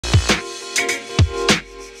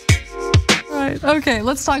right. Okay,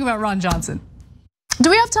 let's talk about Ron Johnson. Do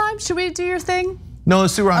we have time? Should we do your thing? No,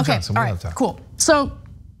 let's do Ron Johnson. All right, cool. So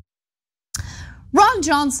Ron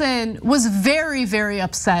Johnson was very, very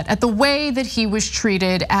upset at the way that he was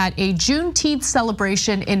treated at a Juneteenth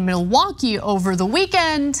celebration in Milwaukee over the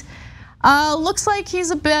weekend. Looks like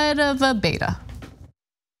he's a bit of a beta.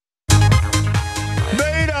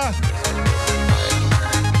 Beta!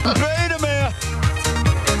 Beta male!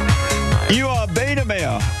 You are beta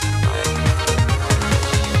male.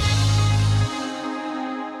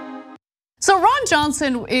 So Ron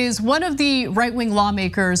Johnson is one of the right-wing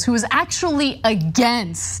lawmakers who is actually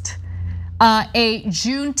against a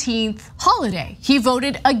Juneteenth holiday. He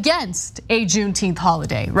voted against a Juneteenth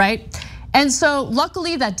holiday, right? And so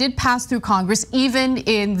luckily that did pass through Congress, even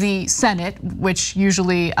in the Senate, which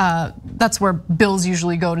usually, that's where bills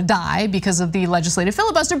usually go to die because of the legislative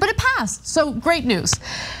filibuster, but it passed, so great news.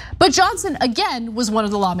 But Johnson, again, was one of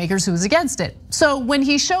the lawmakers who was against it. So when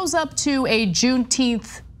he shows up to a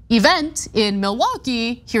Juneteenth event in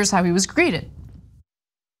Milwaukee, here's how he was greeted.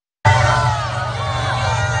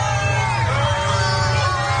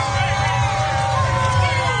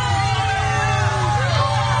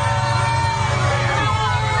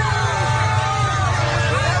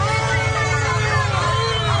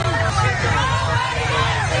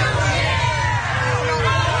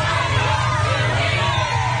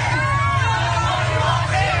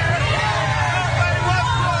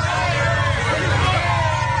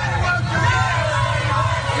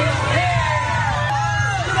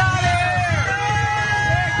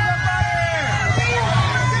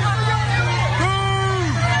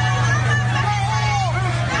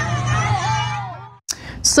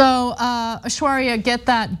 So Aishwarya, get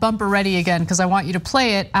that bumper ready again, because I want you to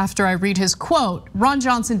play it after I read his quote. Ron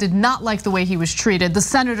Johnson did not like the way he was treated. The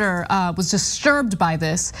senator was disturbed by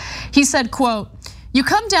this. He said, quote, "You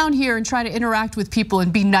come down here and try to interact with people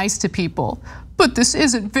and be nice to people, but this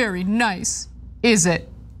isn't very nice, is it?"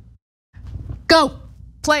 Go,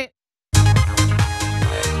 play it.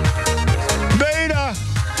 Beta!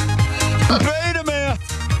 Beta male!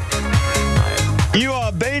 You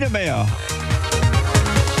are beta male.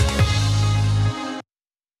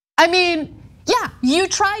 I mean, yeah, you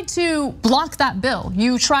tried to block that bill.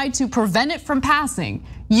 You tried to prevent it from passing.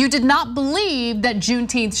 You did not believe that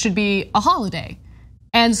Juneteenth should be a holiday.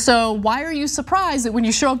 And so why are you surprised that when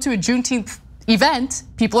you show up to a Juneteenth event,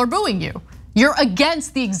 people are booing you? You're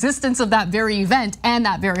against the existence of that very event and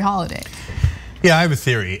that very holiday. Yeah, I have a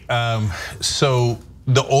theory. So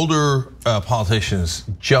the older politicians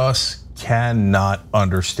just cannot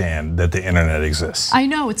understand that the internet exists. I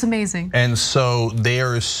know, it's amazing. And so they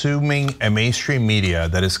are assuming a mainstream media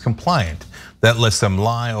that is compliant, that lets them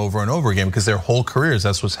lie over and over again because their whole careers,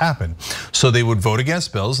 that's what's happened. So they would vote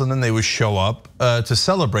against bills and then they would show up to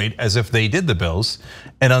celebrate as if they did the bills.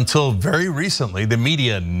 And until very recently, the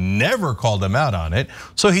media never called them out on it.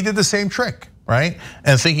 So he did the same trick, right?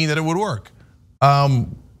 And thinking that it would work. I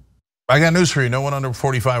got news for you, no one under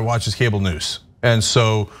 45 watches cable news. And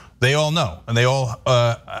so they all know, and they all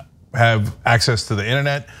have access to the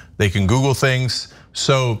internet. They can Google things.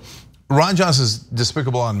 So Ron Johnson is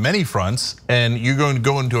despicable on many fronts, and you're going to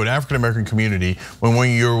go into an African American community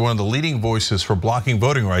when you're one of the leading voices for blocking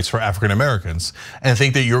voting rights for African Americans, and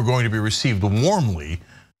think that you're going to be received warmly.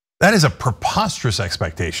 That is a preposterous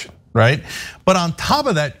expectation, right? But on top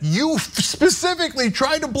of that, you specifically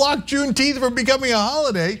tried to block Juneteenth from becoming a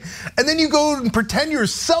holiday, and then you go and pretend you're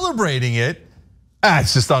celebrating it.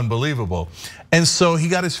 It's just unbelievable. And so he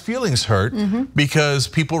got his feelings hurt because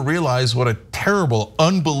people realize what a terrible,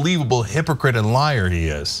 unbelievable hypocrite and liar he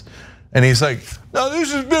is. And he's like, "No,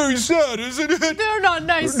 this is very sad, isn't it? They're not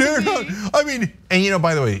nice to me." I mean, and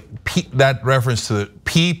by the way, that reference to the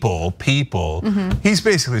people, he's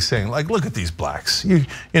basically saying, like, look at these blacks.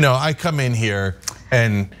 I come in here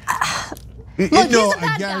and Look, he's a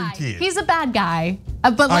bad guy. He's a bad guy,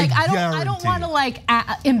 but like I don't want to like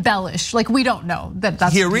embellish. Like we don't know that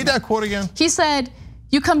that's. Here, read that quote again. He said,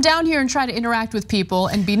 "You come down here and try to interact with people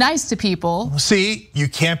and be nice to people." See, you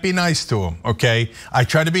can't be nice to them, okay? I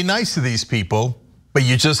try to be nice to these people, but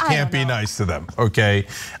you just can't be nice to them, okay?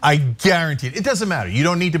 I guarantee it doesn't matter. You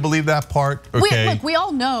don't need to believe that part, okay? Look, we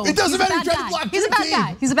all know. It doesn't matter. He tried to block Juneteenth. He's a bad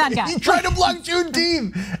guy. He's a bad guy. He tried to block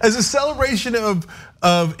Juneteenth as a celebration of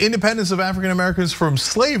independence of African Americans from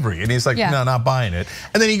slavery, and he's like, no, not buying it.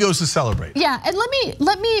 And then he goes to celebrate. Yeah, and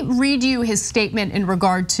let me read you his statement in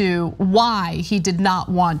regard to why he did not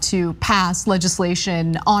want to pass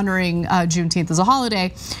legislation honoring Juneteenth as a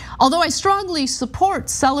holiday. "Although I strongly support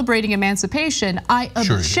celebrating emancipation, I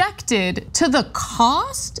objected to the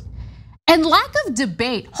cost And lack of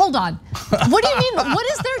debate. Hold on. What do you mean? What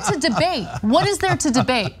is there to debate? What is there to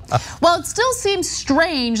debate? Well, it still seems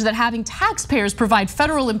strange that having taxpayers provide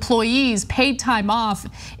federal employees paid time off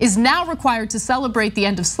is now required to celebrate the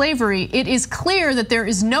end of slavery. It is clear that there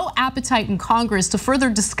is no appetite in Congress to further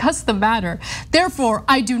discuss the matter. Therefore,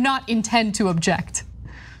 I do not intend to object.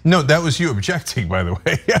 No, that was you objecting, by the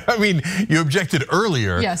way. I mean, you objected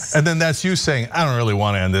earlier. Yes. And then that's you saying, I don't really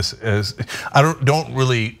want to end this. I don't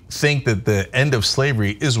really think that the end of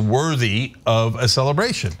slavery is worthy of a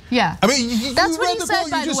celebration. Yeah. I mean, that's what he said, by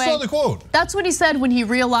the way. You just saw the quote. That's what he said when he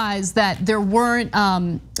realized that there weren't,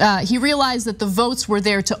 he realized that the votes were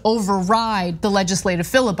there to override the legislative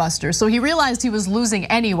filibuster. So he realized he was losing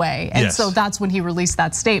anyway. And so that's when he released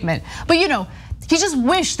that statement. But he just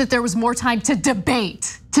wished that there was more time to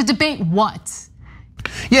debate. To debate what?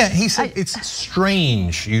 Yeah, he said it's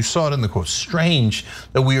strange. You saw it in the quote. Strange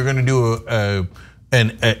that we are going to do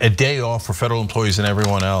a day off for federal employees and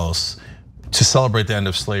everyone else to celebrate the end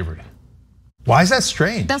of slavery. Why is that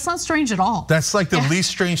strange? That's not strange at all. That's like the least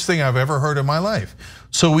strange thing I've ever heard in my life.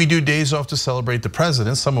 So we do days off to celebrate the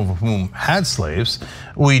presidents, some of whom had slaves.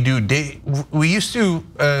 We used to,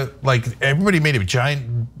 like everybody made a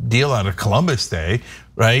giant deal out of Columbus Day,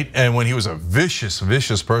 right? And when he was a vicious,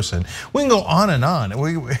 vicious person. We can go on and on.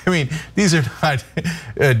 I mean, these are not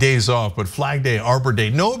days off, but Flag Day, Arbor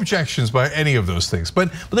Day, no objections by any of those things.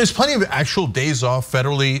 But there's plenty of actual days off,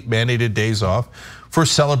 federally mandated days off for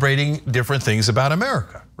celebrating different things about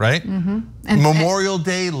America, right? And Memorial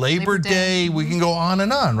Day, Labor Day, we can go on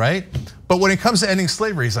and on, right? But when it comes to ending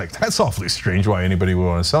slavery, he's like, that's awfully strange why anybody would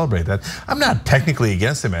want to celebrate that. I'm not technically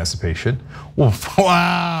against emancipation. Well,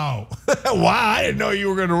 wow, wow, I didn't know you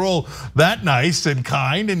were gonna roll that nice and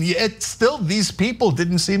kind, and yet still these people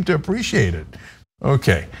didn't seem to appreciate it.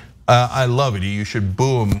 Okay, I love it. You should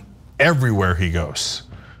boo him everywhere he goes.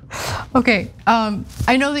 Okay,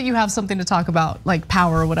 I know that you have something to talk about, like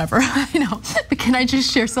power or whatever. I know, but can I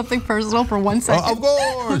just share something personal for 1 second? Of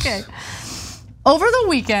course. Okay. Over the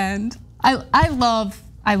weekend, I love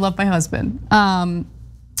my husband.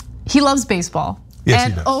 He loves baseball. Yes,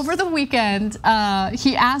 and he does. Over the weekend,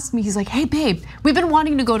 he asked me, he's like, hey babe, we've been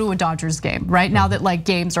wanting to go to a Dodgers game, right? Now that like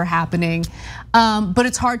games are happening, but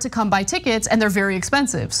it's hard to come by tickets and they're very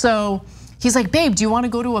expensive. So he's like, babe, do you want to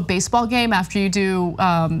go to a baseball game after you do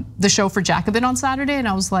the show for Jacobin on Saturday? And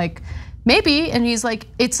I was like, maybe. And he's like,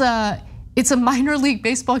 it's a minor league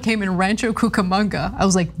baseball game in Rancho Cucamonga. I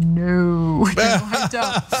was like, no, I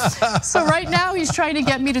don't. So right now he's trying to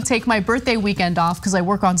get me to take my birthday weekend off because I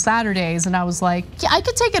work on Saturdays. And I was like, yeah, I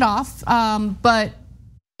could take it off, but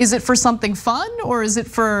is it for something fun or is it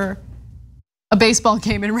for a baseball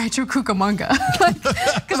game in Rancho Cucamonga?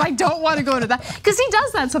 Because I don't want to go to that. Because he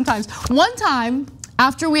does that sometimes. One time,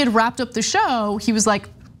 after we had wrapped up the show, he was like,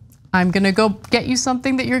 I'm gonna go get you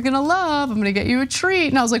something that you're gonna love. I'm gonna get you a treat.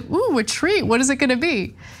 And I was like, ooh, a treat, what is it gonna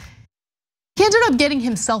be? He ended up getting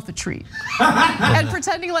himself a treat and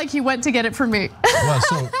pretending like he went to get it for me.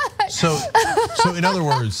 Well, so in other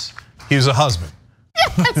words, he was a husband.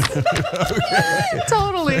 Yes. Okay.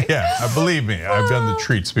 Totally. Yeah, believe me, I've done the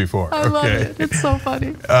treats before. I love it, it's so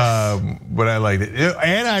funny. But I liked it.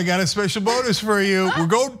 And I got a special bonus for you. We're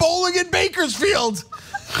going bowling in Bakersfield.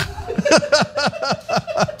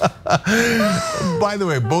 By the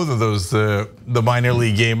way, both of those, the minor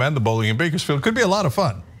league game and the bowling in Bakersfield, could be a lot of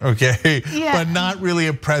fun, okay? Yeah. But not really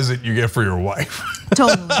a present you get for your wife.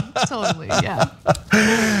 Totally, yeah.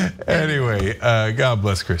 Anyway, God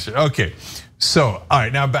bless Christian. Okay, so, all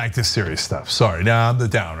right, now back to serious stuff. Sorry, now I'm the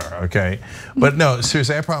downer, okay? But no,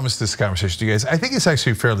 seriously, I promised this conversation to you guys. I think it's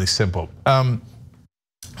actually fairly simple.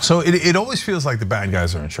 So it always feels like the bad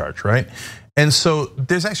guys are in charge, right? And so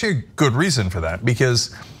there's actually a good reason for that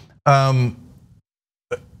because,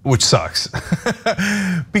 which sucks,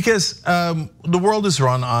 because the world is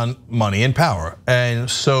run on money and power. And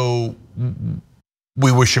so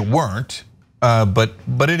we wish it weren't,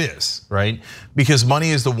 but it is, right? Because money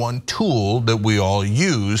is the one tool that we all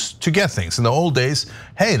use to get things. In the old days,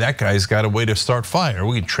 hey, that guy's got a way to start fire.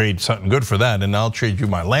 We can trade something good for that, and I'll trade you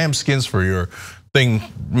my lambskins for your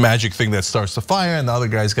magic thing that starts the fire, and the other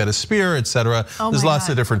guy's got a spear, etc. There's lots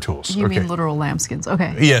of different tools. You mean literal lambskins?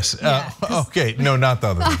 Okay. Yes. Yeah, okay. No, not the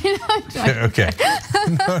other thing. Okay.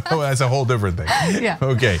 No, that's a whole different thing. Yeah.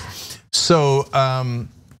 Okay. So,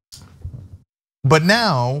 but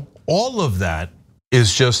now all of that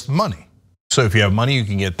is just money. So if you have money, you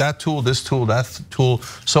can get that tool, this tool, that tool.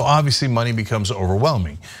 So obviously, money becomes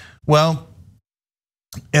overwhelming. Well,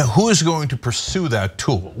 who is going to pursue that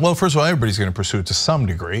tool? Well, first of all, everybody's going to pursue it to some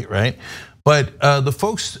degree, right? But the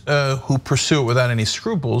folks who pursue it without any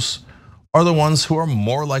scruples are the ones who are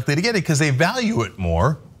more likely to get it because they value it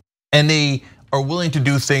more and they are willing to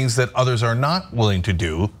do things that others are not willing to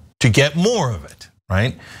do to get more of it,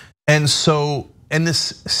 right? And so, and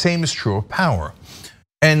this same is true of power.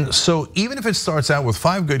 And so even if it starts out with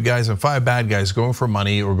 5 good guys and 5 bad guys going for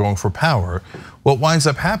money or going for power, what winds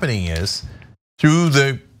up happening is through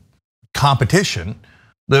the competition,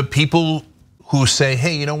 the people who say,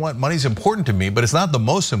 hey, you know what, money's important to me, but it's not the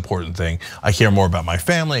most important thing. I care more about my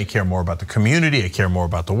family, I care more about the community, I care more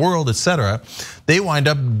about the world, etc. They wind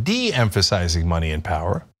up de-emphasizing money and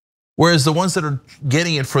power. Whereas the ones that are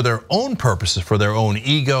getting it for their own purposes, for their own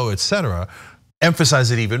ego, etc.,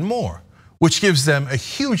 emphasize it even more, which gives them a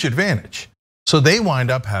huge advantage. So they wind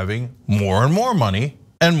up having more and more money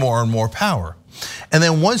and more power. And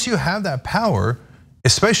then once you have that power,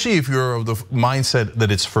 especially if you're of the mindset that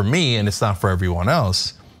it's for me and it's not for everyone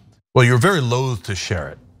else, well, you're very loath to share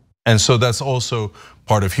it. And so that's also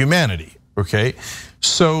part of humanity, okay?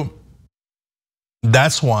 So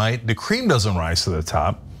that's why the cream doesn't rise to the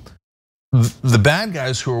top. The bad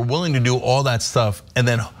guys who are willing to do all that stuff and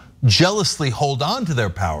then jealously hold on to their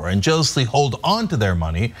power and jealously hold on to their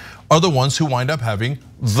money are the ones who wind up having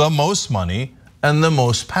the most money and the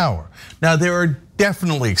most power. Now, there are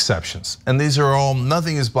definitely exceptions, and these are all,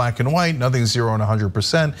 nothing is black and white, nothing's 0 and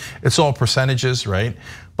 100%, it's all percentages, right?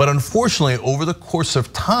 But unfortunately, over the course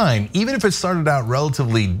of time, even if it started out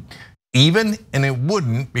relatively even, and it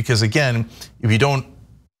wouldn't, because again, if you don't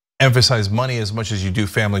emphasize money as much as you do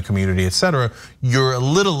family, community, etc., you're a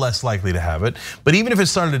little less likely to have it. But even if it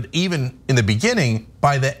started even in the beginning,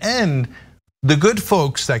 by the end, the good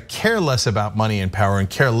folks that care less about money and power and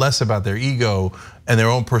care less about their ego and their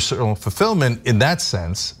own personal fulfillment in that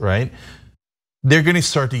sense, right? They're gonna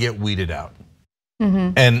start to get weeded out.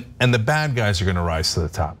 And the bad guys are gonna rise to the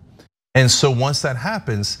top. And so once that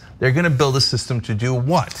happens, they're gonna build a system to do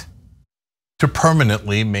what? To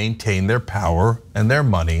permanently maintain their power and their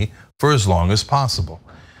money for as long as possible.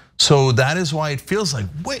 So that is why it feels like,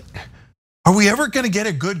 wait, are we ever gonna get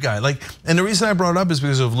a good guy? Like, and the reason I brought it up is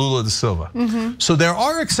because of Lula da Silva. So there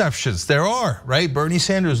are exceptions, there are, right? Bernie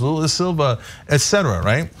Sanders, Lula da Silva, etc.,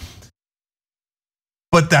 right?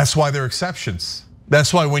 But that's why they're exceptions.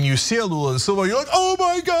 That's why when you see a Lula da Silva, you're like, oh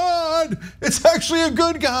my God, it's actually a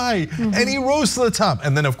good guy. And he rose to the top.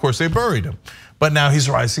 And then of course they buried him. But now he's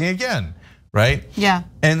rising again, right? Yeah.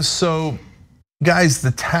 And so, guys,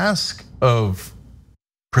 the task of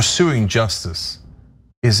pursuing justice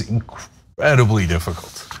is incredibly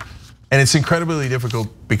difficult. And it's incredibly difficult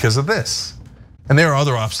because of this. And there are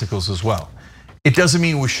other obstacles as well. It doesn't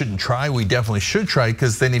mean we shouldn't try, we definitely should try,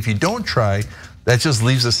 because then if you don't try, that just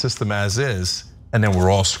leaves the system as is, and then we're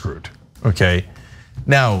all screwed, okay?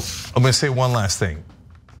 Now, I'm gonna say one last thing.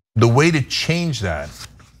 The way to change that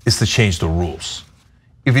is to change the rules.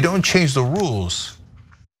 If you don't change the rules,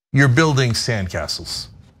 you're building sandcastles.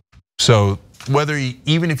 So whether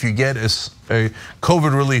even if you get a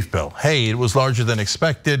COVID relief bill, hey, it was larger than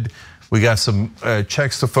expected. We got some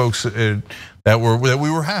checks to folks that we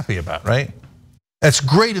were happy about, right? That's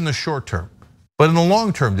great in the short term, but in the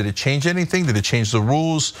long term, did it change anything? Did it change the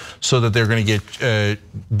rules so that they're going to get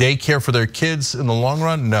daycare for their kids in the long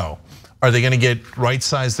run? No. Are they going to get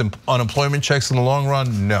right-sized unemployment checks in the long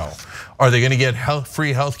run? No. Are they going to get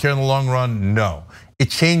free healthcare in the long run? No.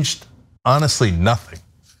 It changed honestly nothing,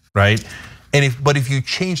 right? But if you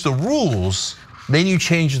change the rules, then you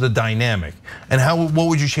change the dynamic. And what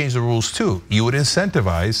would you change the rules to? You would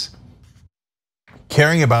incentivize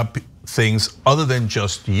caring about things other than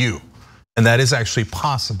just you. And that is actually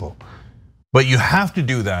possible. But you have to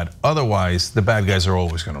do that, otherwise the bad guys are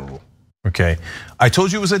always gonna rule, okay? I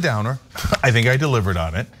told you it was a downer, I think I delivered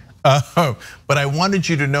on it. But I wanted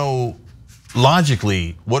you to know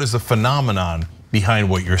logically what is the phenomenon behind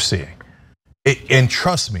what you're seeing. And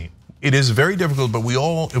trust me, it is very difficult, but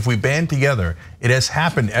if we band together, it has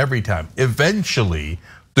happened every time. Eventually,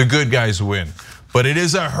 the good guys win. But it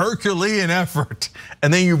is a Herculean effort.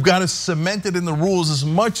 And then you've got to cement it in the rules as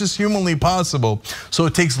much as humanly possible. So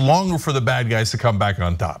it takes longer for the bad guys to come back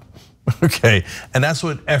on top, okay? And that's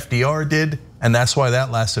what FDR did, and that's why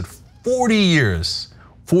that lasted 40 years.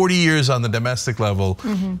 40 years on the domestic level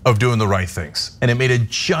of doing the right things. And it made a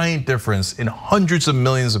giant difference in hundreds of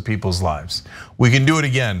millions of people's lives. We can do it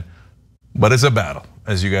again, but it's a battle,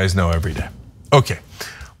 as you guys know every day. Okay,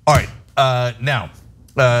 all right, now,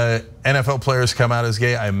 NFL players come out as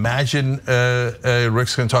gay. I imagine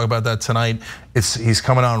Rick's gonna talk about that tonight. He's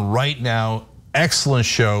coming on right now. Excellent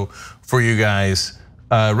show for you guys.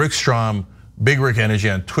 Rick Strom, Big Rick Energy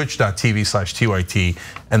on twitch.tv/TYT.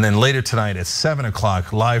 And then later tonight at 7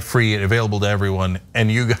 o'clock, live, free, and available to everyone.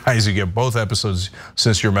 And you guys, you get both episodes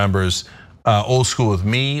since you're members. Old School with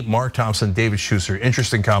me, Mark Thompson, David Schuster.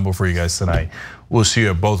 Interesting combo for you guys tonight. We'll see you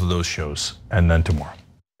at both of those shows and then tomorrow.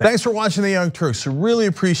 Thanks for watching the Young Turks. Really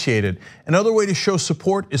appreciate it. Another way to show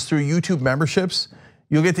support is through YouTube memberships.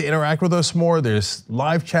 You'll get to interact with us more. There's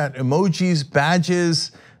live chat emojis,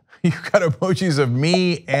 badges. You've got emojis of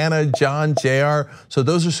me, Anna, John, JR. So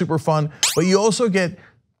those are super fun. But you also get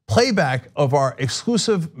playback of our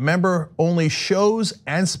exclusive member-only shows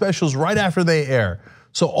and specials right after they air.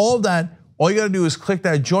 So all of that, all you gotta do is click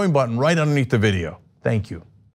that join button right underneath the video. Thank you.